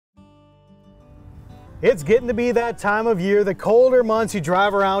It's getting to be that time of year, the colder months. You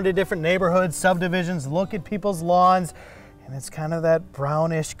drive around to different neighborhoods, subdivisions, look at people's lawns, and it's kind of that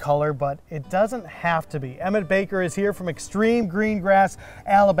brownish color, but it doesn't have to be. Emmett Baker is here from Xtreme Green Grass,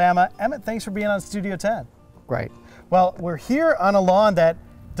 Alabama. Emmett, thanks for being on Studio 10. Great. Well, we're here on a lawn that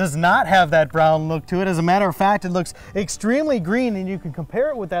does not have that brown look to it. As a matter of fact, it looks extremely green, and you can compare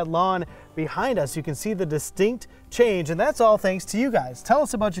it with that lawn behind us. You can see the distinct change, and that's all thanks to you guys. Tell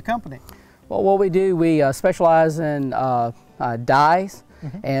us about your company. Well, what we do, we specialize in dyes,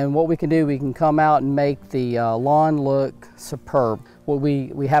 and what we can do, we can come out and make the lawn look superb. Well,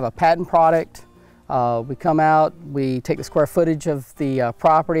 we have a patent product. We come out, we take the square footage of the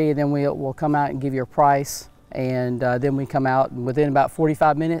property, and then we'll come out and give you a price, and then we come out, and within about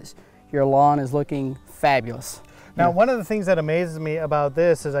 45 minutes, your lawn is looking fabulous. Now, one of the things that amazes me about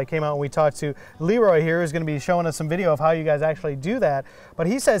this is I came out and we talked to Leroy here, who's going to be showing us some video of how you guys actually do that. But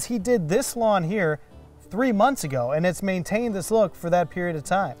he says he did this lawn here 3 months ago, and it's maintained this look for that period of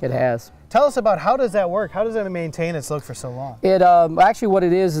time. It has. Tell us about how does that work? How does it maintain its look for so long? It actually what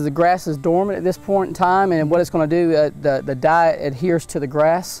it is the grass is dormant at this point in time, and what it's going to do, the dye adheres to the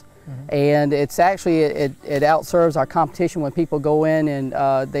grass. And it's actually, it outserves our competition when people go in and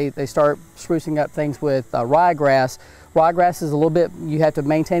they start sprucing up things with ryegrass. Ryegrass is a little bit, you have to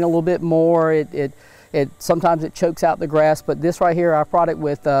maintain a little bit more. Sometimes it chokes out the grass, but this right here, our product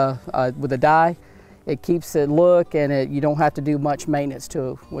with a dye, it keeps it look, and you don't have to do much maintenance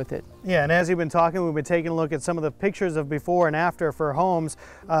with it. Yeah, and as you've been talking, we've been taking a look at some of the pictures of before and after for homes.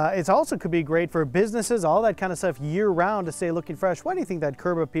 It also could be great for businesses, all that kind of stuff year-round to stay looking fresh. Why do you think that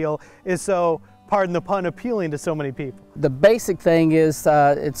curb appeal is so, pardon the pun, appealing to so many people? The basic thing is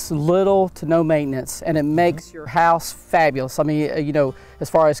it's little to no maintenance, and it makes your house fabulous. I mean, you know,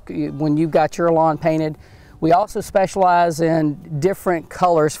 as far as when you've got your lawn painted, we also specialize in different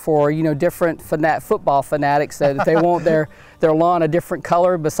colors for, you know, different football fanatics that if they want their lawn a different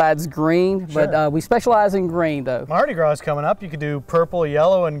color besides green. Sure. But we specialize in green, though. Mardi Gras is coming up. You could do purple,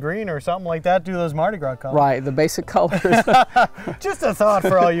 yellow, and green or something like that. Do those Mardi Gras colors. Right, the basic colors. Just a thought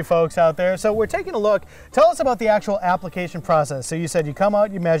for all you folks out there. So we're taking a look. Tell us about the actual application process. So you said you come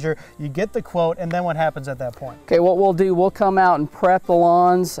out, you measure, you get the quote, and then what happens at that point? Okay, what we'll do, we'll come out and prep the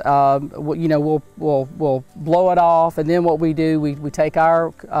lawns. You know, we'll blow it off, and then what we do, we take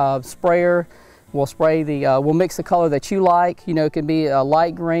our sprayer. We'll spray we'll mix the color that you like. You know, it can be a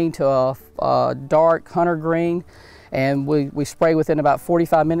light green to a dark hunter green, and we spray within about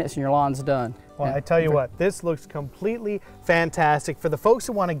 45 minutes and your lawn's done. Well, yeah. I tell you what, this looks completely fantastic. For the folks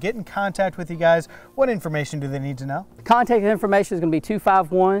who want to get in contact with you guys, what information do they need to know? Contact information is going to be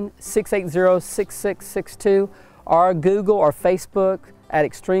 251-680-6662, or Google or Facebook at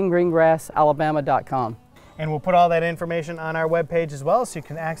extremegreengrassalabama.com. And we'll put all that information on our webpage as well, so you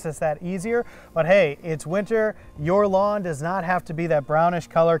can access that easier. But hey, it's winter. Your lawn does not have to be that brownish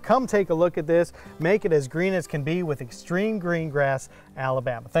color. Come take a look at this. Make it as green as can be with Xtreme Green Grass,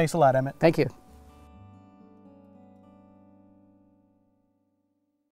 Alabama. Thanks a lot, Emmett. Thank you.